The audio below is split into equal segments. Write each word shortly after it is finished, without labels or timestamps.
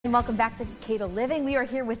and welcome back to Cato Living. We are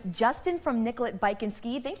here with Justin from Nicollet Bike and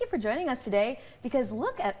Ski. Thank you for joining us today because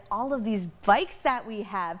look at all of these bikes that we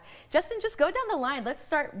have. Justin, just go down the line. Let's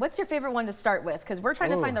start. What's your favorite one to start with? Because we're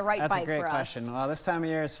trying to find the right bike for us. That's a great question. Well, this time of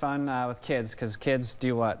year is fun with kids because kids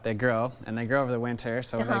do what? They grow, and they grow over the winter.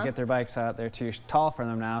 So when they get their bikes out, they're too tall for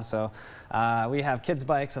them now. So we have kids'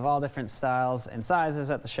 bikes of all different styles and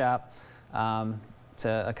sizes at the shop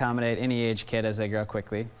to accommodate any age kid as they grow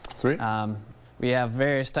quickly. Sweet. We have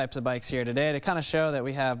various types of bikes here today to kind of show that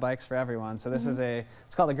we have bikes for everyone. So this is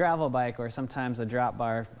it's called a gravel bike, or sometimes a drop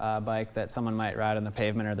bar bike that someone might ride on the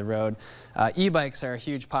pavement or the road. E-bikes are a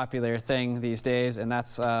huge popular thing these days, and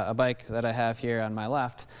that's a bike that I have here on my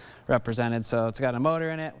left represented. So it's got a motor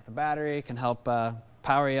in it with a battery, can help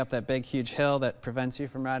power you up that big huge hill that prevents you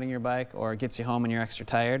from riding your bike or gets you home when you're extra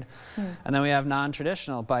tired. And then we have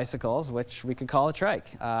non-traditional bicycles, which we could call a trike.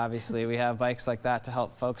 Obviously we have bikes like that to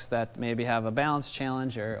help folks that maybe have a balance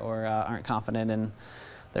challenge or aren't confident in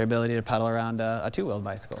their ability to pedal around a two-wheeled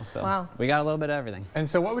bicycle. So we got a little bit of everything. And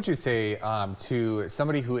so what would you say to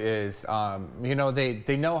somebody who is, you know,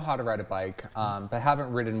 they know how to ride a bike, but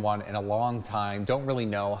haven't ridden one in a long time, don't really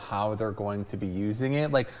know how they're going to be using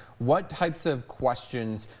it? Like, what types of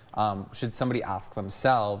questions should somebody ask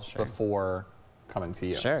themselves before coming to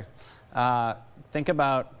you? Sure. Think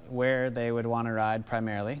about where they would want to ride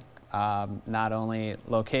primarily. Not only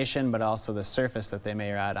location, but also the surface that they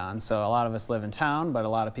may ride on. So a lot of us live in town, but a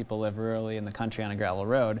lot of people live rurally in the country on a gravel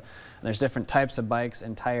road. And there's different types of bikes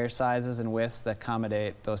and tire sizes and widths that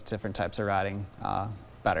accommodate those different types of riding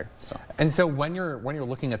better. And so when you're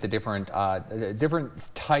looking at the different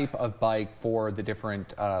type of bike for the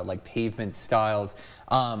different like pavement styles,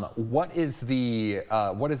 what is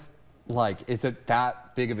is it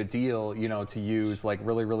that big of a deal, you know, to use like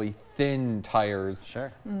really, really thin tires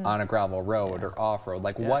on a gravel road or off-road?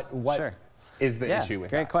 Like what is the issue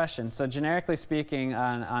with that? Great question. So generically speaking,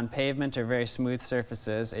 on pavement or very smooth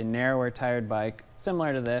surfaces, a narrower tired bike,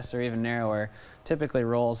 similar to this or even narrower, typically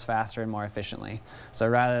rolls faster and more efficiently. So a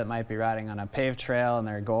rider that might be riding on a paved trail and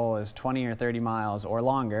their goal is 20 or 30 miles or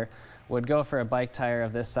longer, would go for a bike tire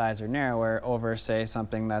of this size or narrower over, say,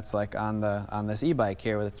 something that's like on this e-bike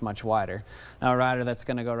here, where it's much wider. Now, a rider that's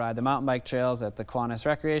going to go ride the mountain bike trails at the Kiwanis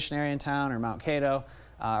Recreation Area in town or Mount Cato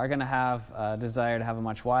are going to have a desire to have a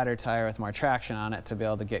much wider tire with more traction on it to be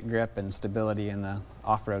able to get grip and stability in the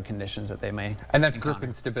off-road conditions that they may And that's encounter. Grip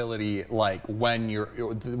and stability, like when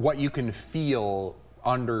what you can feel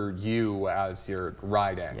under you as you're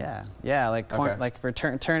riding. Yeah, like like for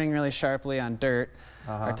turning really sharply on dirt,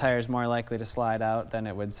 our tire's more likely to slide out than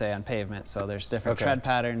it would say on pavement. So there's different tread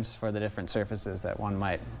patterns for the different surfaces that one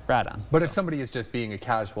might ride on. But if somebody is just being a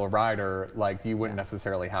casual rider, like you wouldn't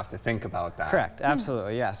necessarily have to think about that. Correct,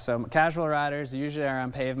 absolutely, yes. So casual riders usually are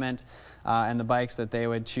on pavement, and the bikes that they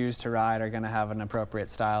would choose to ride are going to have an appropriate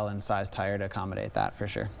style and size tire to accommodate that for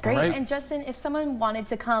sure. Great. And Justin, if someone wanted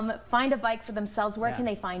to come find a bike for themselves, where can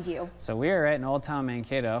they find you? So we are right in Old Town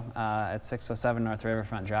Mankato at 607 North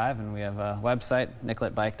Riverfront Drive, and we have a website,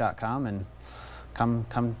 nicolletbike.com, and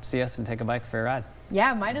come see us and take a bike for a ride.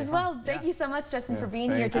 Yeah, might as well. Thank you so much, Justin, for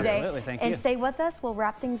being here today. Absolutely, thank you. And stay with us. We'll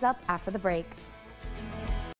wrap things up after the break.